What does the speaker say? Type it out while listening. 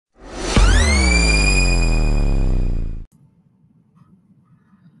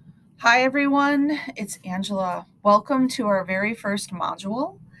Hi, everyone. It's Angela. Welcome to our very first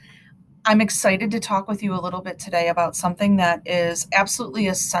module. I'm excited to talk with you a little bit today about something that is absolutely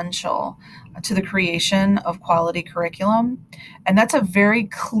essential to the creation of quality curriculum, and that's a very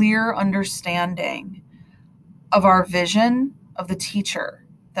clear understanding of our vision of the teacher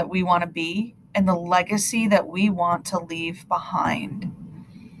that we want to be and the legacy that we want to leave behind.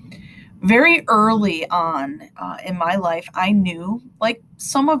 Very early on in my life, I knew, like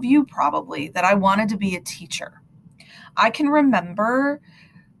some of you probably, that I wanted to be a teacher. I can remember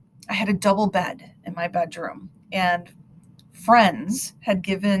I had a double bed in my bedroom, and friends had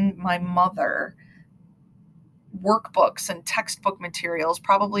given my mother workbooks and textbook materials,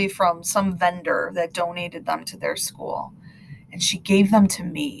 probably from some vendor that donated them to their school. And she gave them to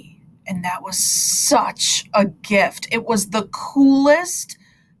me. And that was such a gift. It was the coolest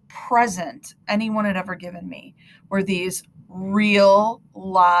present anyone had ever given me, were these real,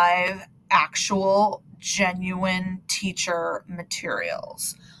 live, actual, genuine teacher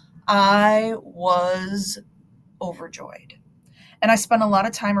materials. I was overjoyed. And I spent a lot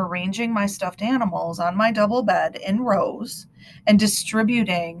of time arranging my stuffed animals on my double bed in rows and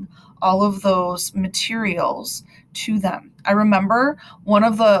distributing all of those materials to them. I remember one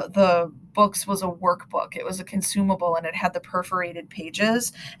of the books was a workbook. It was a consumable and it had the perforated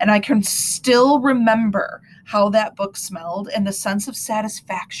pages. And I can still remember how that book smelled and the sense of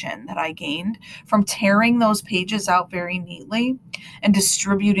satisfaction that I gained from tearing those pages out very neatly and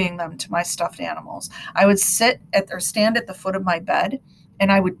distributing them to my stuffed animals. I would sit at or stand at the foot of my bed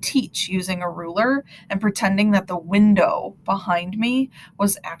and I would teach using a ruler and pretending that the window behind me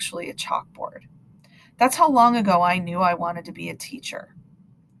was actually a chalkboard. That's how long ago I knew I wanted to be a teacher.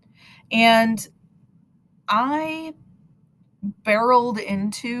 And I barreled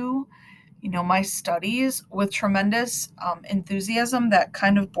into my studies with tremendous enthusiasm that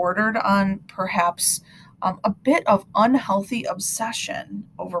kind of bordered on perhaps a bit of unhealthy obsession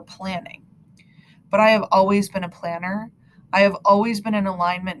over planning. But I have always been a planner. I have always been an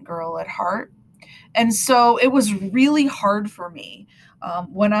alignment girl at heart. And so it was really hard for me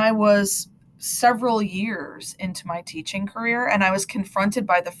when I was several years into my teaching career and I was confronted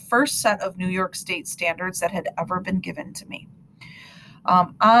by the first set of New York State standards that had ever been given to me.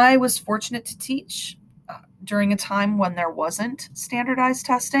 I was fortunate to teach during a time when there wasn't standardized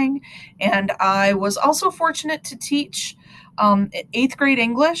testing, and I was also fortunate to teach eighth grade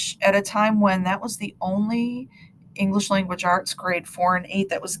English at a time when that was the only English language arts grade 4 and 8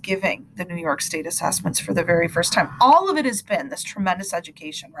 that was giving the New York State assessments for the very first time. All of it has been this tremendous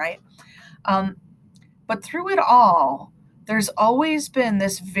education, right? Um, but through it all, there's always been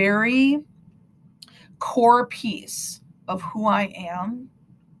this very core piece of who I am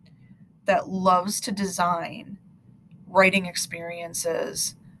that loves to design writing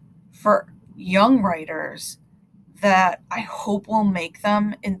experiences for young writers that I hope will make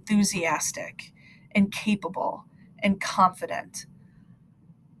them enthusiastic and capable and confident.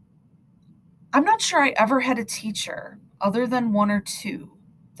 I'm not sure I ever had a teacher, other than one or two,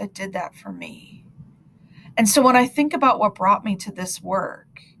 that did that for me. And so when I think about what brought me to this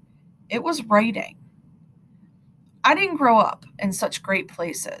work, it was writing. I didn't grow up in such great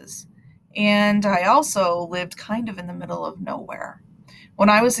places. And I also lived kind of in the middle of nowhere. When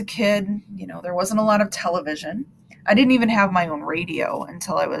I was a kid, there wasn't a lot of television. I didn't even have my own radio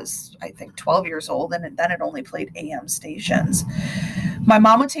until I was, I think, 12 years old, and then it only played AM stations. My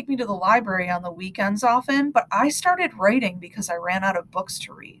mom would take me to the library on the weekends often, but I started writing because I ran out of books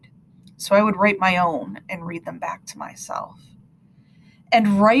to read. So I would write my own and read them back to myself.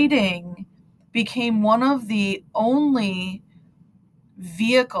 And writing became one of the only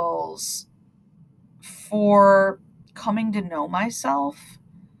vehicles for coming to know myself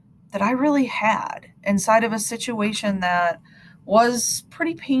that I really had inside of a situation that was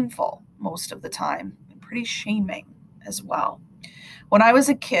pretty painful most of the time and pretty shaming as well. When I was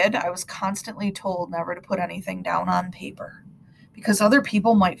a kid, I was constantly told never to put anything down on paper because other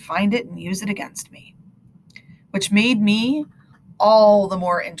people might find it and use it against me, which made me all the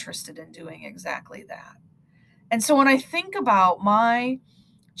more interested in doing exactly that. And so when I think about my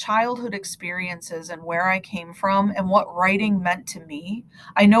childhood experiences and where I came from and what writing meant to me,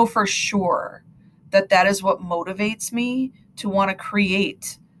 I know for sure that that is what motivates me to want to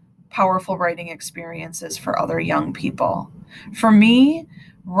create powerful writing experiences for other young people. For me,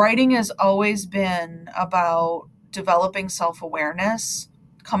 writing has always been about developing self awareness,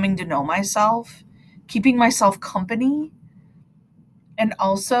 coming to know myself, keeping myself company, and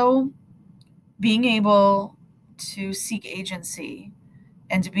also being able to seek agency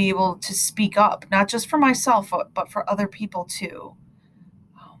and to be able to speak up, not just for myself, but for other people too.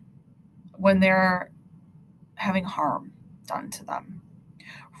 when they're having harm done to them.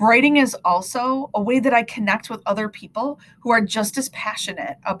 Writing is also a way that I connect with other people who are just as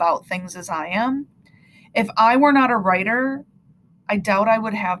passionate about things as I am. If I were not a writer, I doubt I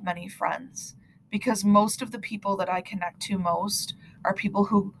would have many friends, because most of the people that I connect to most are people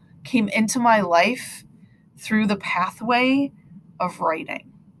who came into my life through the pathway of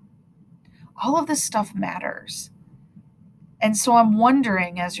writing. All of this stuff matters. And so I'm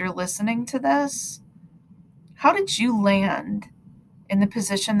wondering, as you're listening to this, how did you land in the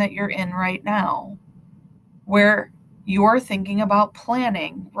position that you're in right now, where you're thinking about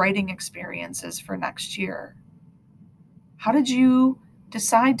planning writing experiences for next year? How did you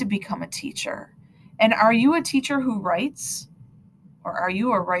decide to become a teacher? And are you a teacher who writes? Or are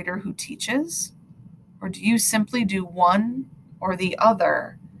you a writer who teaches? Or do you simply do one or the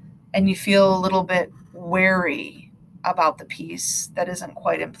other and you feel a little bit wary about the piece that isn't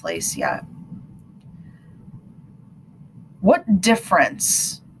quite in place yet? What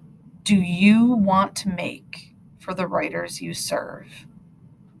difference do you want to make for the writers you serve?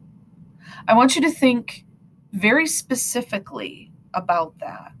 I want you to think very specifically about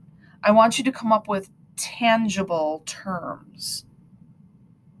that. I want you to come up with tangible terms.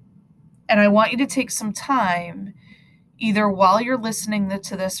 And I want you to take some time, either while you're listening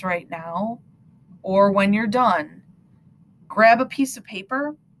to this right now or when you're done, grab a piece of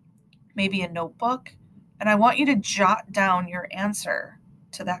paper, maybe a notebook, and I want you to jot down your answer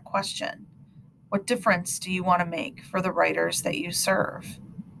to that question. What difference do you want to make for the writers that you serve?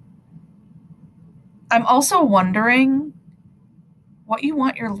 I'm also wondering what you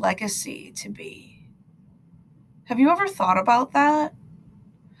want your legacy to be. Have you ever thought about that?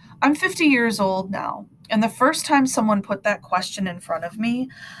 I'm 50 years old now, and the first time someone put that question in front of me,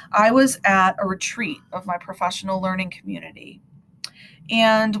 I was at a retreat of my professional learning community.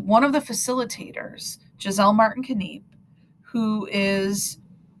 And one of the facilitators, Giselle Martin-Kniep, who is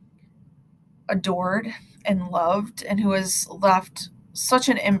adored and loved and who has left such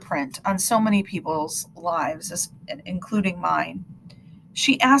an imprint on so many people's lives, including mine,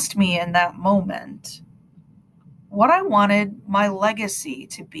 she asked me in that moment what I wanted my legacy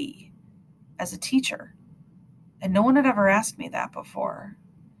to be as a teacher. And no one had ever asked me that before.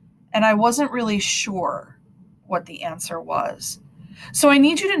 And I wasn't really sure what the answer was. So I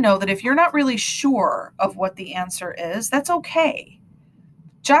need you to know that if you're not really sure of what the answer is, that's okay.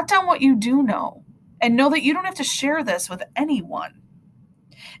 Jot down what you do know and know that you don't have to share this with anyone.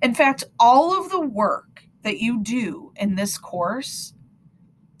 In fact, all of the work that you do in this course,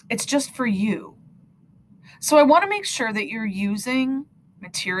 it's just for you. So I want to make sure that you're using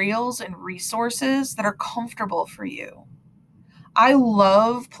materials and resources that are comfortable for you. I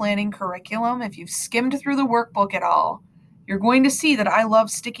love planning curriculum. If you've skimmed through the workbook at all, you're going to see that I love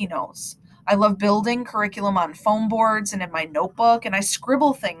sticky notes. I love building curriculum on foam boards and in my notebook, and I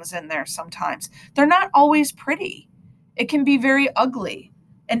scribble things in there sometimes. They're not always pretty. It can be very ugly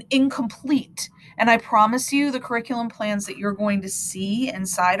and incomplete. And I promise you, the curriculum plans that you're going to see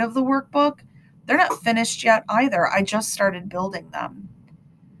inside of the workbook, they're not finished yet either. I just started building them.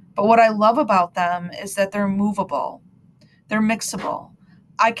 But what I love about them is that they're movable. They're mixable.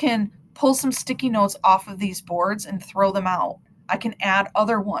 I can pull some sticky notes off of these boards and throw them out. I can add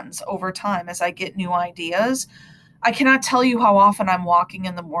other ones over time as I get new ideas. I cannot tell you how often I'm walking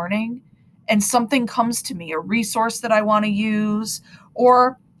in the morning and something comes to me, a resource that I want to use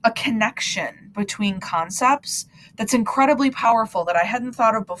or a connection between concepts that's incredibly powerful that I hadn't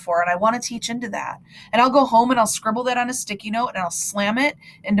thought of before, and I want to teach into that. And I'll go home and I'll scribble that on a sticky note and I'll slam it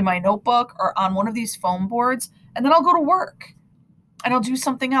into my notebook or on one of these foam boards, and then I'll go to work and I'll do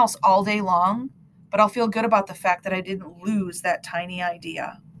something else all day long, but I'll feel good about the fact that I didn't lose that tiny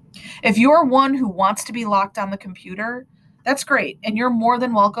idea. If you're one who wants to be locked on the computer, that's great, and you're more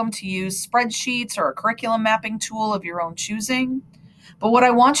than welcome to use spreadsheets or a curriculum mapping tool of your own choosing. But what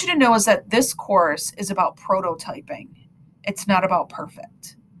I want you to know is that this course is about prototyping. It's not about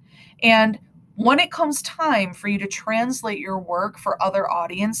perfect. And when it comes time for you to translate your work for other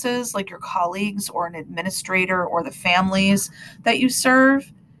audiences, like your colleagues or an administrator or the families that you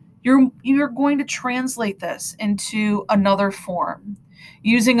serve, you're going to translate this into another form,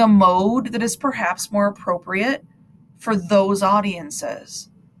 using a mode that is perhaps more appropriate for those audiences.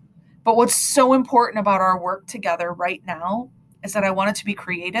 But what's so important about our work together right now is that I want it to be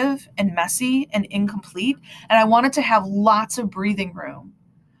creative and messy and incomplete, and I want it to have lots of breathing room.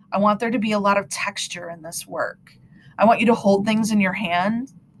 I want there to be a lot of texture in this work. I want you to hold things in your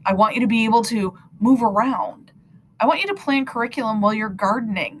hand. I want you to be able to move around. I want you to plan curriculum while you're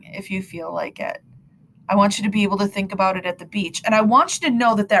gardening if you feel like it. I want you to be able to think about it at the beach. And I want you to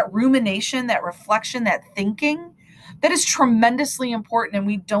know that that rumination, that reflection, that thinking, that is tremendously important, and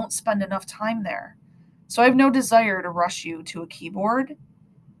we don't spend enough time there. So I have no desire to rush you to a keyboard.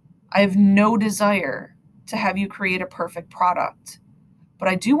 I have no desire to have you create a perfect product. But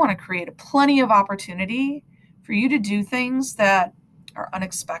I do want to create plenty of opportunity for you to do things that are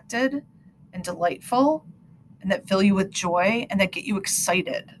unexpected and delightful and that fill you with joy and that get you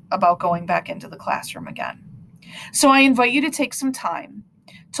excited about going back into the classroom again. So I invite you to take some time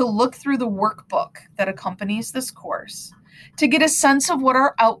to look through the workbook that accompanies this course, to get a sense of what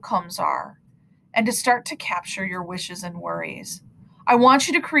our outcomes are, and to start to capture your wishes and worries. I want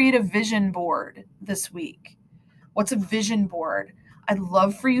you to create a vision board this week. What's a vision board? I'd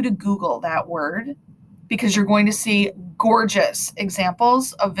love for you to Google that word, because you're going to see gorgeous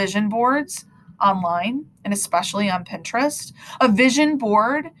examples of vision boards online and especially on Pinterest. A vision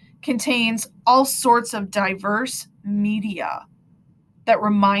board contains all sorts of diverse media that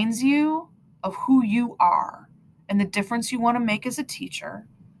reminds you of who you are and the difference you want to make as a teacher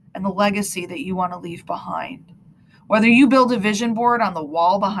and the legacy that you want to leave behind. Whether you build a vision board on the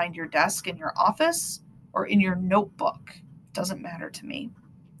wall behind your desk in your office or in your notebook, doesn't matter to me.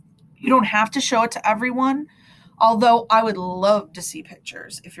 You don't have to show it to everyone, although I would love to see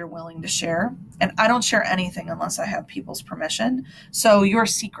pictures if you're willing to share. And I don't share anything unless I have people's permission, so your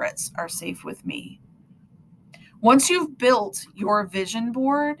secrets are safe with me. Once you've built your vision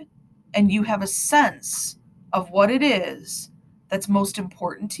board and you have a sense of what it is that's most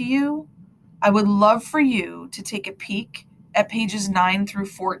important to you, I would love for you to take a peek at pages 9 through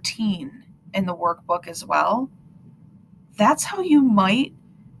 14 in the workbook as well. That's how you might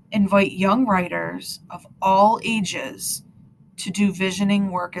invite young writers of all ages to do visioning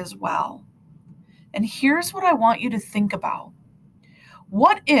work as well. And here's what I want you to think about.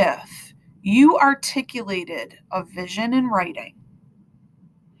 What if you articulated a vision in writing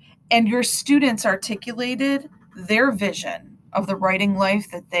and your students articulated their vision of the writing life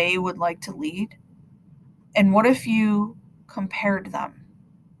that they would like to lead? And what if you compared them?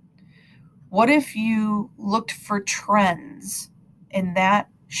 What if you looked for trends in that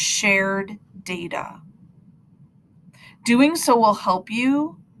shared data? Doing so will help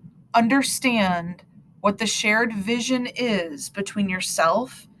you understand what the shared vision is between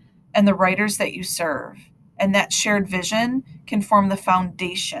yourself and the writers that you serve. And that shared vision can form the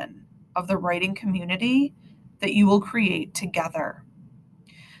foundation of the writing community that you will create together.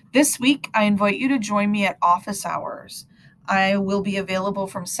 This week, I invite you to join me at office hours. I will be available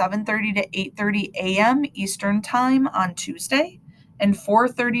from 7:30 to 8:30 a.m. Eastern Time on Tuesday and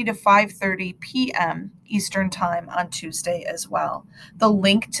 4:30 to 5:30 p.m. Eastern Time on Tuesday as well. The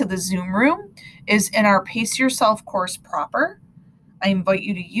link to the Zoom room is in our Pace Yourself course proper. I invite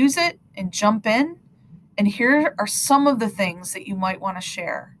you to use it and jump in. And here are some of the things that you might want to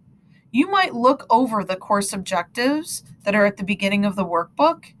share. You might look over the course objectives that are at the beginning of the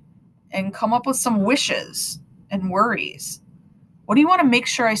workbook and come up with some wishes and worries. What do you want to make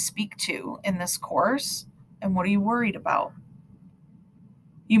sure I speak to in this course? And what are you worried about?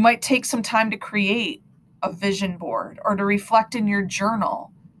 You might take some time to create a vision board or to reflect in your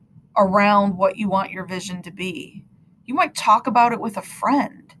journal around what you want your vision to be. You might talk about it with a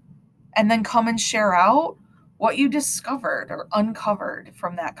friend and then come and share out what you discovered or uncovered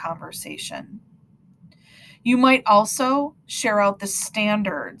from that conversation. You might also share out the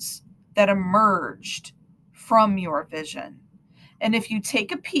standards that emerged from your vision. And if you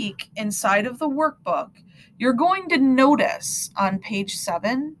take a peek inside of the workbook, you're going to notice on page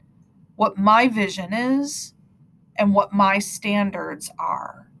 7 what my vision is and what my standards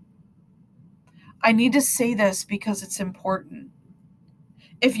are. I need to say this because it's important.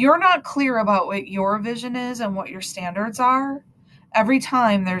 If you're not clear about what your vision is and what your standards are, every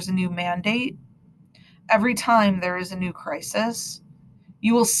time there's a new mandate, every time there is a new crisis,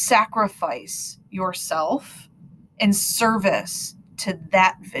 you will sacrifice yourself in service to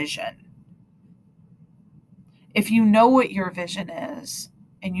that vision. If you know what your vision is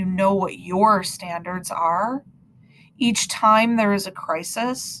and you know what your standards are, each time there is a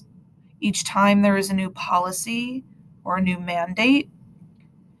crisis, each time there is a new policy or a new mandate,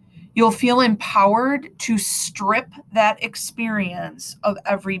 you'll feel empowered to strip that experience of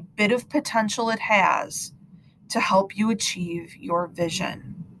every bit of potential it has to help you achieve your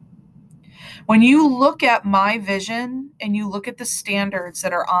vision. When you look at my vision and you look at the standards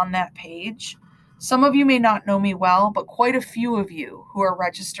that are on that page, some of you may not know me well, but quite a few of you who are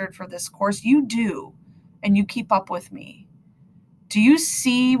registered for this course, you do, and you keep up with me. Do you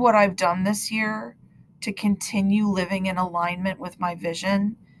see what I've done this year to continue living in alignment with my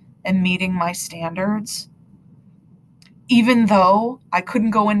vision and meeting my standards. Even though I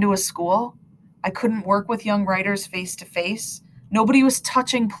couldn't go into a school, I couldn't work with young writers face to face. Nobody was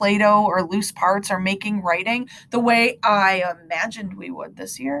touching Play-Doh or loose parts or making writing the way I imagined we would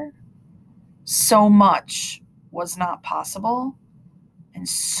this year. So much was not possible, and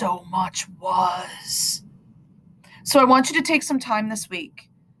so much was. So I want you to take some time this week.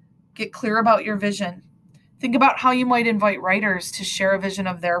 Get clear about your vision. Think about how you might invite writers to share a vision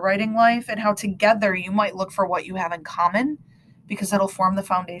of their writing life and how together you might look for what you have in common, because that'll form the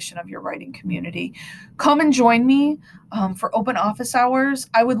foundation of your writing community. Come and join me for open office hours.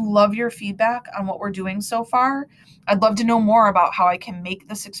 I would love your feedback on what we're doing so far. I'd love to know more about how I can make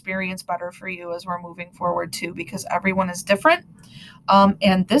this experience better for you as we're moving forward too, because everyone is different.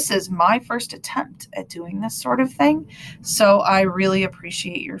 And this is my first attempt at doing this sort of thing. So I really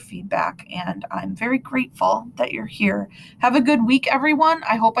appreciate your feedback, and I'm very grateful that you're here. Have a good week, everyone.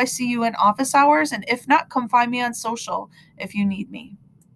 I hope I see you in office hours. And if not, come find me on social if you need me.